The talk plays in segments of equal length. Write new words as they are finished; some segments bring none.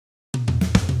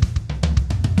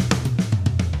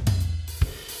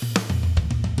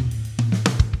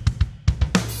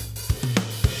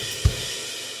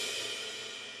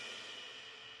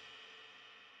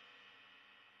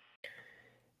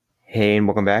Hey, and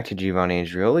welcome back to Giovanni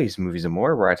Andreoli's Movies and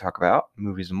More, where I talk about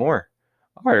movies and more.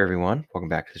 All right, everyone, welcome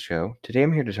back to the show. Today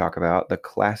I'm here to talk about the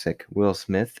classic Will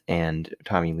Smith and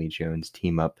Tommy Lee Jones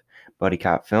team up buddy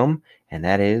cop film, and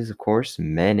that is, of course,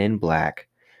 Men in Black.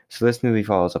 So this movie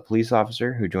follows a police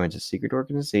officer who joins a secret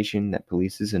organization that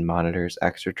polices and monitors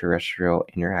extraterrestrial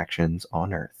interactions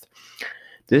on Earth.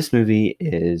 This movie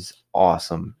is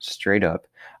awesome, straight up.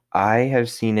 I have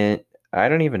seen it, I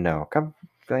don't even know,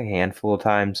 a handful of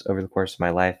times over the course of my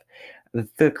life.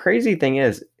 The crazy thing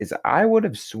is I would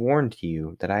have sworn to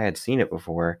you that I had seen it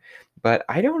before, but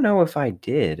I don't know if I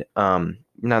did. Now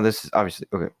this is obviously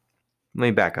okay. Let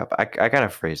me back up. I kind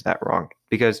of phrased that wrong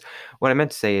because what I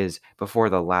meant to say is before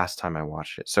the last time I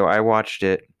watched it. So I watched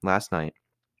it last night,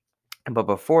 but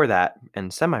before that,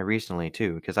 and semi recently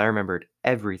too, because I remembered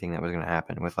everything that was going to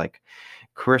happen with like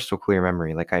crystal clear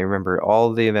memory. Like I remembered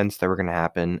all the events that were going to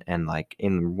happen and like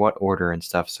in what order and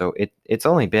stuff. So it's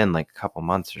only been like a couple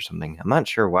months or something. I'm not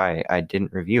sure why I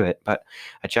didn't review it, but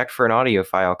I checked for an audio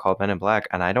file called Men in Black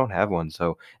and I don't have one.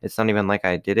 So it's not even like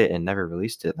I did it and never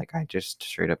released it. Like I just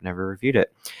straight up never reviewed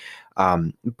it.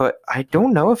 But I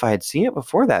don't know if I had seen it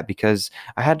before that because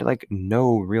I had like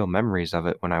no real memories of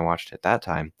it when I watched it that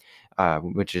time,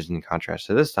 which is in contrast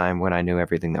to this time when I knew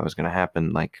everything that was going to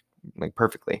happen like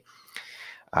perfectly.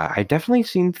 I definitely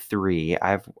seen three.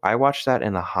 I watched that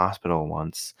in the hospital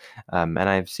once, and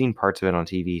I've seen parts of it on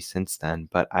TV since then.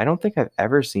 But I don't think I've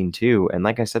ever seen two. And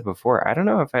like I said before, I don't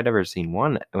know if I'd ever seen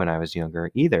one when I was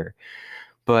younger either.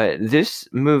 But this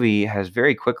movie has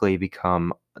very quickly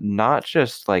become not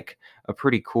just like a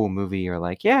pretty cool movie or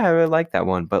like, yeah, I really like that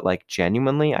one, but like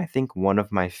genuinely, I think one of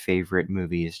my favorite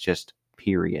movies, just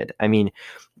period. I mean,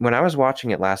 when I was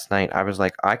watching it last night, I was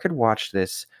like, I could watch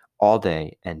this all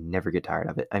day and never get tired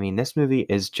of it. I mean, this movie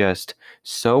is just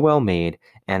so well made,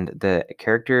 and the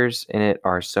characters in it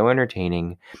are so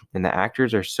entertaining, and the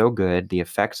actors are so good. The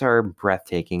effects are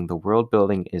breathtaking. The world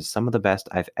building is some of the best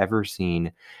I've ever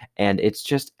seen, and it's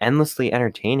just endlessly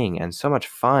entertaining and so much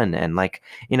fun and like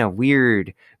in a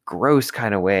weird gross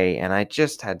kind of way, and I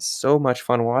just had so much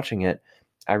fun watching it.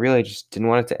 I really just didn't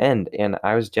want it to end, and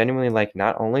I was genuinely like,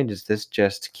 not only does this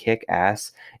just kick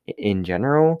ass in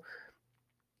general,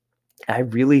 I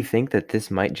really think that this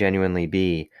might genuinely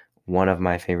be one of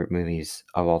my favorite movies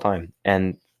of all time.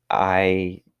 And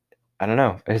I I don't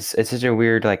know. It's such a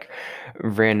weird, like,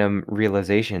 random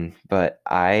realization, but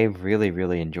I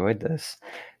really enjoyed this.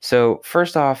 So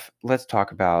first off, let's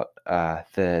talk about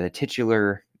the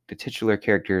titular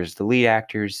characters, the lead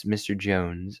actors, Mr.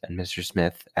 Jones and Mr.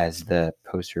 Smith, as the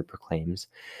poster proclaims.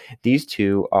 These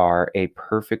two are a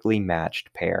perfectly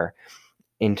matched pair.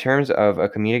 In terms of a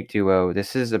comedic duo,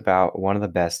 this is about one of the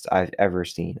best I've ever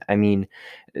seen. I mean,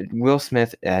 Will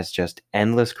Smith has just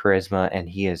endless charisma, and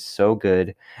he is so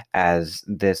good as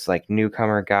this like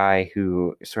newcomer guy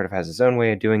who sort of has his own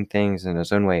way of doing things and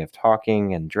his own way of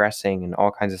talking and dressing and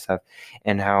all kinds of stuff,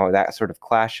 and how that sort of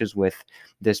clashes with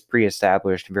this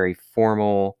pre-established, very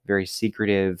formal, very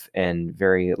secretive, and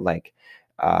very like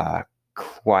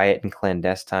quiet and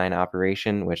clandestine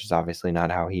operation, which is obviously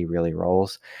not how he really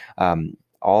rolls.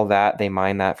 All that they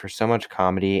mine that for so much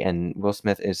comedy, and Will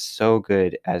Smith is so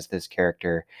good as this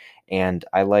character, and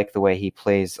I like the way he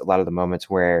plays a lot of the moments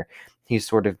where he's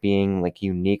sort of being like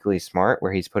uniquely smart,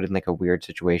 where he's put in like a weird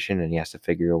situation and he has to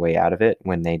figure a way out of it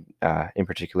when they in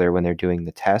particular when they're doing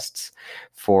the tests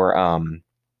for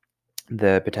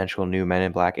the potential new Men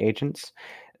in Black agents.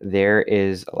 There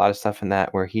is a lot of stuff in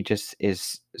that where he just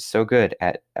is so good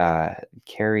at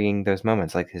carrying those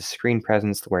moments, like his screen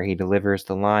presence, where he delivers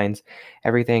the lines,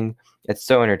 everything. It's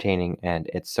so entertaining and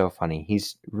it's so funny.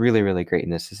 He's really great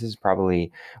in this. This is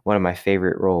probably one of my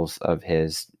favorite roles of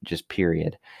his, just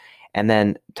period. And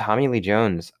then Tommy Lee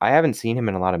Jones, I haven't seen him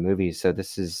in a lot of movies, so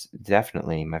this is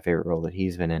definitely my favorite role that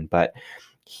he's been in. But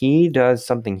he does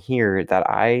something here that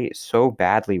I so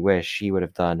badly wish he would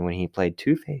have done when he played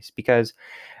Two-Face, because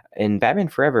in Batman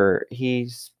Forever,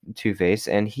 he's Two-Face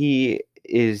and he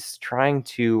is trying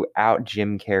to out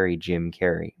Jim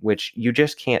Carrey, which you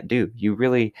just can't do. You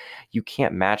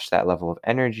can't match that level of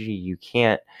energy. You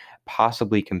can't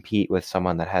possibly compete with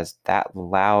someone that has that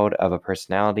loud of a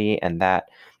personality and that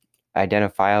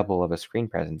identifiable of a screen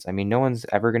presence. I mean, no one's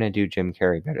ever going to do Jim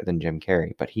Carrey better than Jim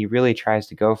Carrey, but he really tries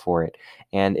to go for it,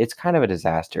 and it's kind of a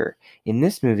disaster. In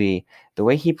this movie, the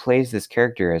way he plays this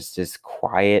character as this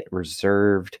quiet,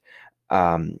 reserved,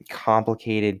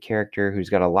 complicated character who's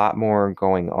got a lot more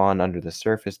going on under the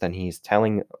surface than he's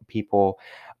telling people.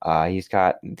 He's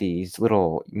got these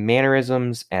little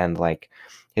mannerisms and like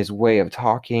his way of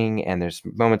talking, and there's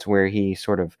moments where he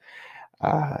sort of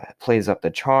plays up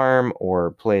the charm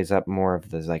or plays up more of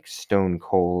the like stone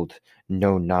cold,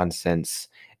 no nonsense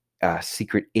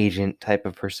secret agent type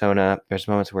of persona. There's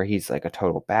moments where he's like a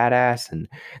total badass, and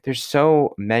there's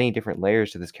so many different layers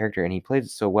to this character, and he plays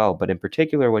it so well. But in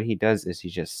particular, what he does is he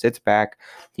just sits back.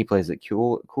 He plays it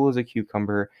cool as a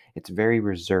cucumber. It's very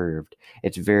reserved.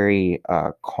 It's very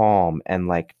calm and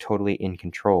like totally in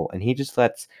control. And he just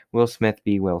lets Will Smith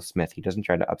be Will Smith. He doesn't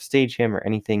try to upstage him or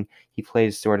anything. He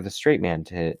plays sort of the straight man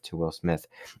to Will Smith,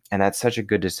 and that's such a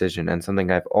good decision and something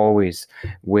I've always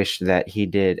wish that he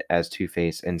did as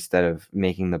Two-Face instead of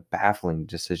making the baffling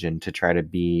decision to try to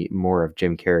be more of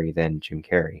Jim Carrey than Jim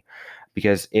Carrey.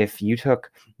 Because if you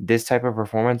took this type of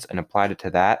performance and applied it to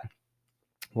that,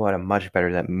 what a much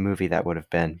better that movie that would have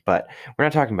been. But we're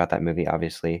not talking about that movie,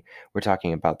 obviously. We're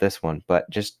talking about this one. But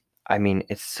just, I mean,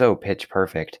 it's so pitch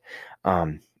perfect.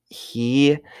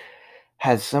 He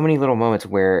has so many little moments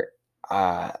where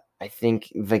I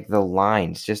think like the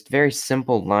lines, just very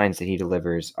simple lines that he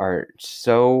delivers are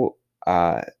so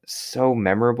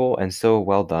memorable and so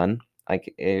well done.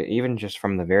 Like even just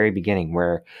from the very beginning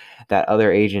where that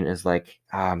other agent is like,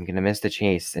 I'm gonna miss the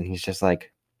chase, and he's just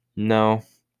like, no,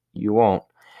 you won't.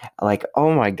 Like,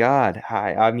 oh my God.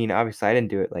 Hi. I mean, obviously I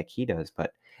didn't do it like he does,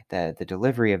 but the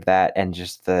delivery of that and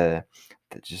just the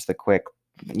quick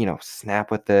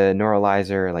snap with the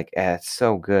neuralizer, like it's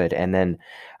so good. And then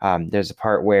there's a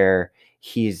part where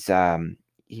he's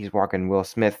walking Will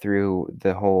Smith through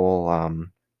the whole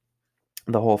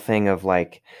thing of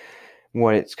like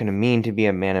what it's going to mean to be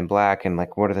a man in black and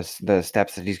like what are the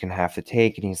steps that he's going to have to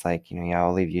take. And he's like, yeah,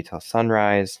 I'll leave you till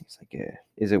sunrise. He's like,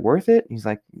 is it worth it? He's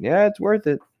like, yeah, it's worth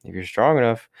it if you're strong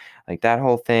enough. Like that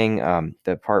whole thing,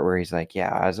 the part where he's like,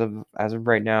 yeah, as of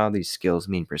right now, these skills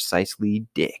mean precisely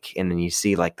dick. And then you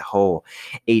see like the whole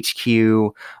HQ,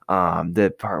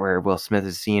 the part where Will Smith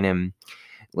is seeing him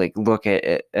like look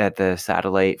at the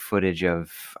satellite footage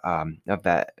of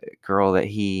that girl that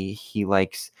he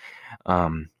likes.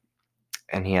 Um,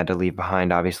 and he had to leave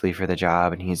behind obviously for the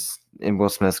job, and Will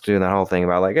Smith's doing that whole thing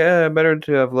about like better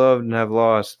to have loved and have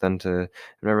lost than to have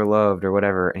never loved or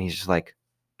whatever, and he's just like,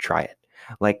 try it.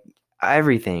 Like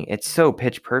everything, it's so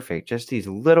pitch perfect, just these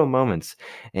little moments,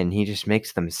 and he just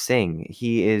makes them sing.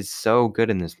 He is so good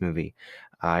in this movie.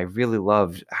 I really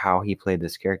loved how he played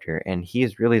this character, and he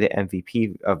is really the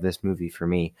MVP of this movie for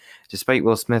me. Despite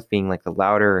Will Smith being like the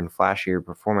louder and flashier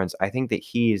performance, I think that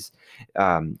he's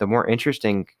the more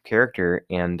interesting character.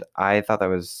 And I thought that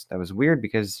was weird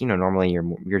because normally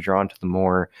you're drawn to the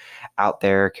more out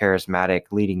there, charismatic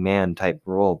leading man type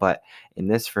role, but in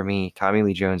this, for me, Tommy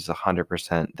Lee Jones is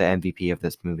 100% the MVP of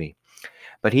this movie.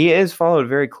 But he is followed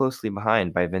very closely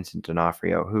behind by Vincent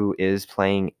D'Onofrio, who is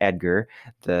playing Edgar,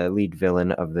 the lead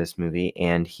villain of this movie,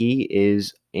 and he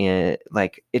is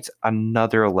like it's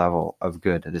another level of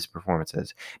good this performance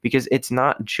is, because it's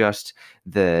not just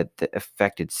the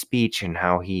affected speech and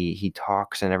how he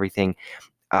talks and everything.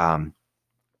 Um,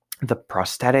 the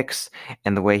prosthetics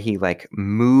and the way he like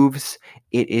moves,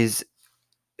 it is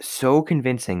so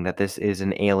convincing that this is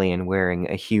an alien wearing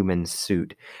a human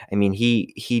suit. I mean,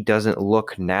 he doesn't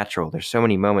look natural. There's so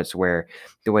many moments where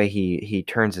the way he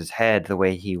turns his head, the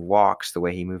way he walks, the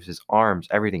way he moves his arms,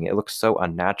 everything, it looks so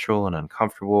unnatural and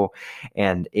uncomfortable,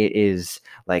 and it is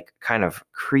like kind of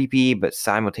creepy but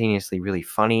simultaneously really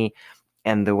funny.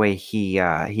 And the way he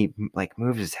like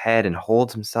moves his head and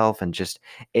holds himself, and just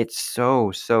it's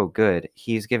so good.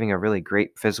 He's giving a really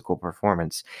great physical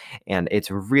performance, and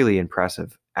it's really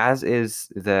impressive, as is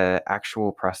the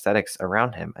actual prosthetics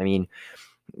around him. I mean,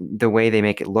 the way they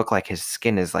make it look like his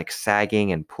skin is like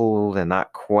sagging and pulled and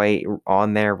not quite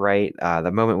on there right.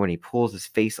 The moment when he pulls his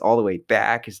face all the way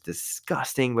back is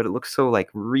disgusting, but it looks so like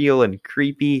real and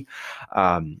creepy.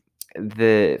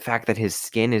 The fact that his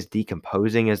skin is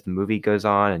decomposing as the movie goes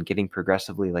on and getting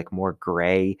progressively like more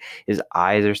gray, his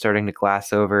eyes are starting to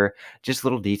glass over. Just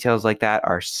little details like that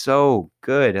are so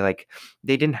good. Like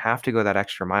they didn't have to go that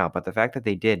extra mile, but the fact that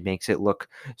they did makes it look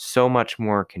so much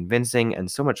more convincing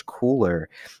and so much cooler.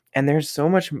 And there's so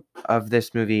much of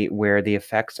this movie where the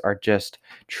effects are just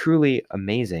truly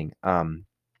amazing.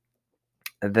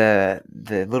 The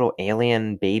little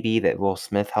alien baby that Will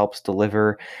Smith helps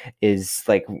deliver is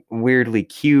like weirdly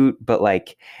cute, but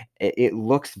like it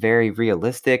looks very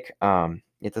realistic.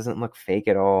 It doesn't look fake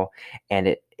at all,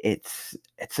 and it's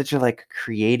such a like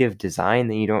creative design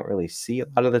that you don't really see a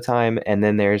lot of the time. And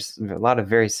then there's a lot of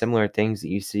very similar things that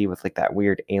you see with like that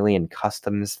weird alien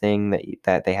customs thing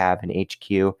that they have in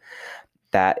HQ.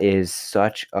 That is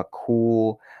such a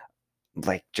cool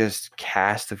like just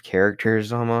cast of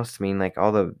characters almost. I mean, like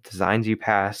all the designs you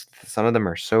passed, some of them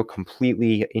are so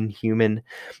completely inhuman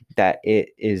that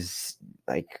it is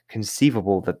like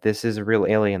conceivable that this is a real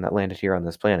alien that landed here on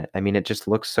this planet. I mean, it just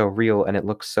looks so real and it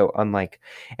looks so unlike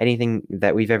anything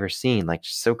that we've ever seen, like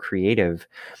just so creative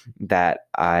that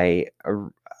I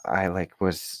like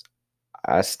was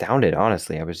astounded,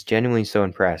 honestly. I was genuinely so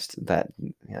impressed that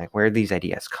like where these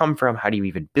ideas come from, how do you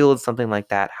even build something like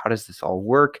that? How does this all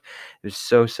work? It was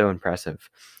so impressive.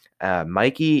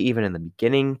 Mikey, even in the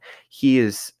beginning, he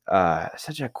is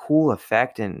such a cool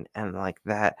effect, and like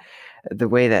that, the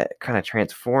way that kind of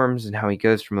transforms and how he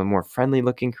goes from a more friendly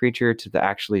looking creature to the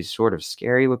actually sort of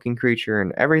scary looking creature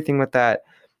and everything with that,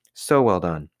 so well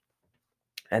done.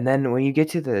 And then when you get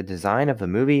to the design of the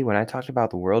movie, when I talked about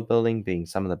the world building being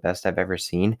some of the best I've ever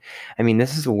seen, I mean,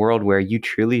 this is a world where you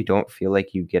truly don't feel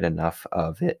like you get enough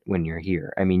of it when you're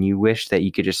here. I mean, you wish that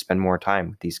you could just spend more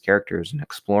time with these characters and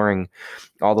exploring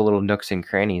all the little nooks and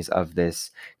crannies of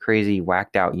this crazy,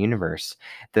 whacked out universe.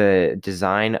 The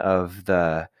design of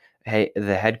the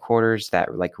headquarters,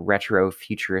 that like retro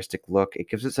futuristic look, it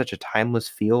gives it such a timeless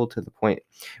feel to the point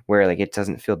where like it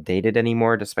doesn't feel dated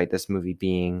anymore, despite this movie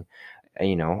being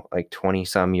like 20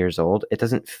 some years old. It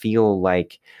doesn't feel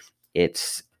like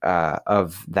it's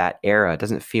of that era. It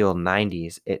doesn't feel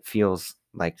 90s. It feels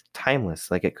like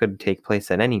timeless, like it could take place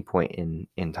at any point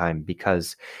in time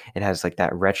because it has like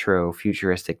that retro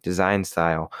futuristic design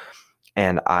style.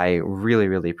 And I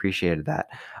really appreciated that.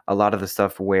 A lot of the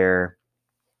stuff where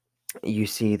you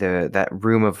see that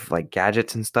room of like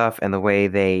gadgets and stuff, and the way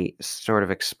they sort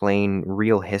of explain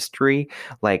real history,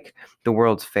 like the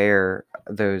World's Fair,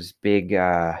 those big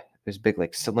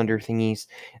like cylinder thingies,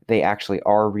 they actually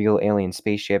are real alien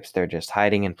spaceships. They're just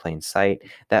hiding in plain sight.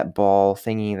 That ball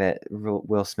thingy that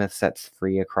Will Smith sets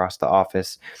free across the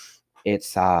office,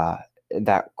 it's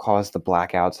that caused the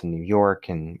blackouts in New York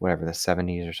in whatever, the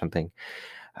 70s or something.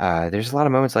 There's a lot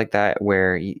of moments like that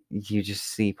where you just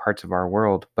see parts of our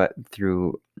world, but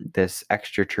through this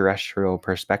extraterrestrial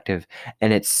perspective.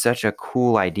 And it's such a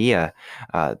cool idea.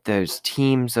 Those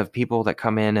teams of people that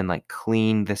come in and like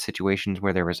clean the situations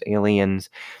where there was aliens,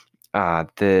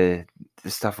 the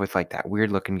stuff with like that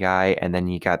weird looking guy, and then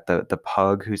you got the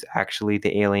pug who's actually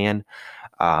the alien.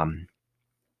 Um,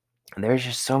 and there's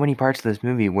just so many parts of this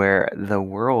movie where the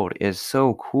world is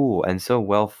so cool and so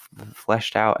well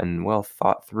fleshed out and well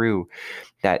thought through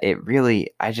that it really,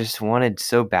 I just wanted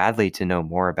so badly to know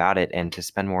more about it and to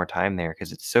spend more time there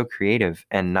because it's so creative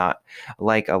and not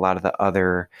like a lot of the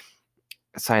other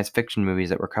science fiction movies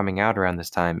that were coming out around this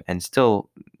time, and still,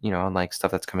 unlike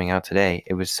stuff that's coming out today.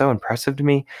 It was so impressive to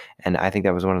me, and I think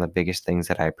that was one of the biggest things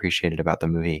that I appreciated about the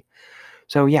movie.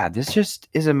 So yeah, this just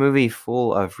is a movie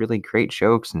full of really great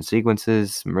jokes and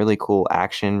sequences, some really cool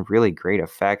action, really great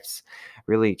effects,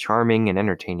 really charming and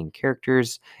entertaining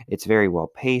characters. It's very well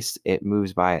paced. It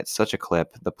moves by at such a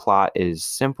clip. The plot is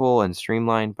simple and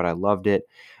streamlined, but I loved it.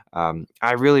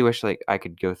 I really wish like I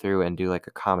could go through and do like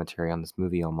a commentary on this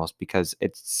movie almost, because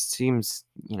it seems,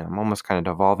 I'm almost kind of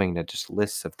devolving to just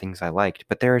lists of things I liked,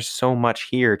 but there is so much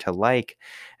here to like,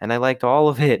 and I liked all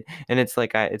of it. And it's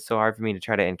like it's so hard for me to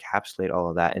try to encapsulate all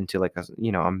of that into like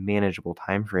a manageable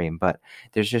time frame. But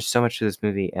there's just so much to this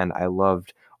movie, and I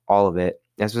loved all of it.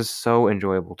 This was so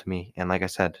enjoyable to me, and like I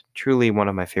said, truly one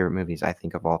of my favorite movies I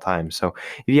think of all time. So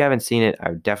if you haven't seen it, I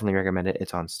would definitely recommend it.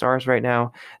 It's on Stars right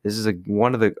now. This is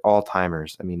one of the all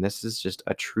timers. I mean, this is just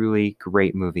a truly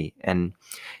great movie. And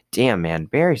damn, man,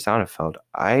 Barry Sonnenfeld,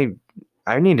 I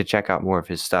need to check out more of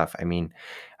his stuff. I mean,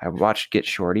 I watched Get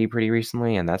Shorty pretty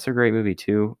recently, and that's a great movie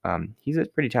too. He's a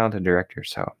pretty talented director,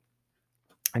 so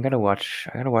I gotta watch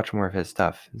more of his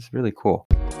stuff. It's really cool.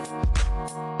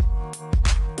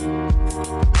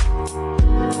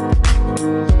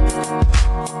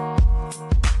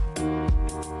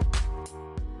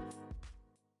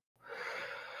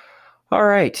 All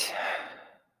right.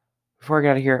 Before I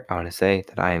get out of here, I want to say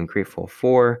that I am grateful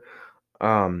for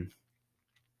um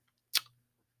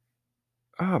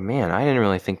oh man, I didn't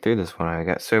really think through this one. I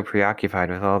got so preoccupied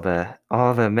with all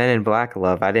the Men in Black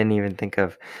love. I didn't even think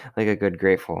of like a good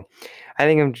grateful. I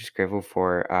think I'm just grateful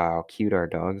for how cute our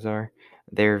dogs are.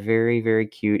 They're very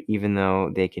cute, even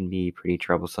though they can be pretty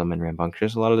troublesome and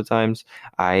rambunctious a lot of the times.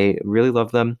 I really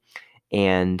love them,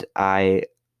 and I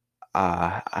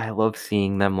love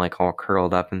seeing them like all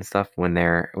curled up and stuff when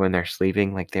they're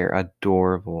sleeping. Like they're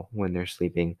adorable when they're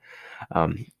sleeping.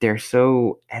 They're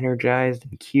so energized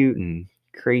and cute and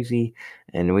crazy.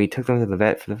 And we took them to the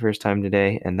vet for the first time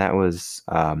today, and that was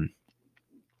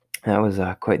That was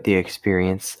quite the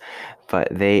experience, but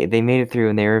they made it through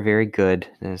and they were very good.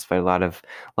 And despite a lot of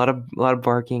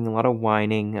barking, a lot of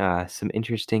whining, some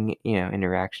interesting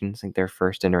interactions, like their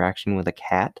first interaction with a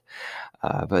cat.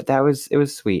 But it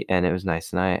was sweet and it was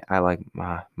nice, and I like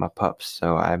my pups,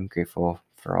 so I'm grateful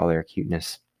for all their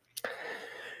cuteness.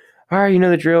 All right, you know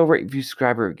the drill. Rate, review,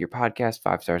 subscribe, rate your podcast.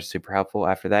 5 stars is super helpful.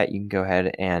 After that, you can go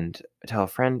ahead and tell a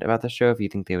friend about the show if you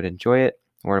think they would enjoy it.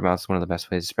 Word of mouth is one of the best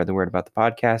ways to spread the word about the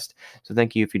podcast. So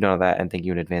thank you if you know that, and thank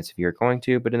you in advance if you're going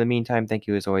to. But in the meantime, thank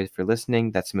you as always for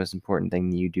listening. That's the most important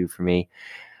thing you do for me.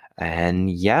 And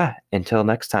yeah, until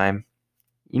next time,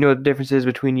 you know what the difference is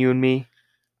between you and me?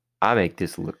 I make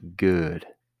this look good.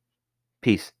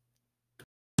 Peace.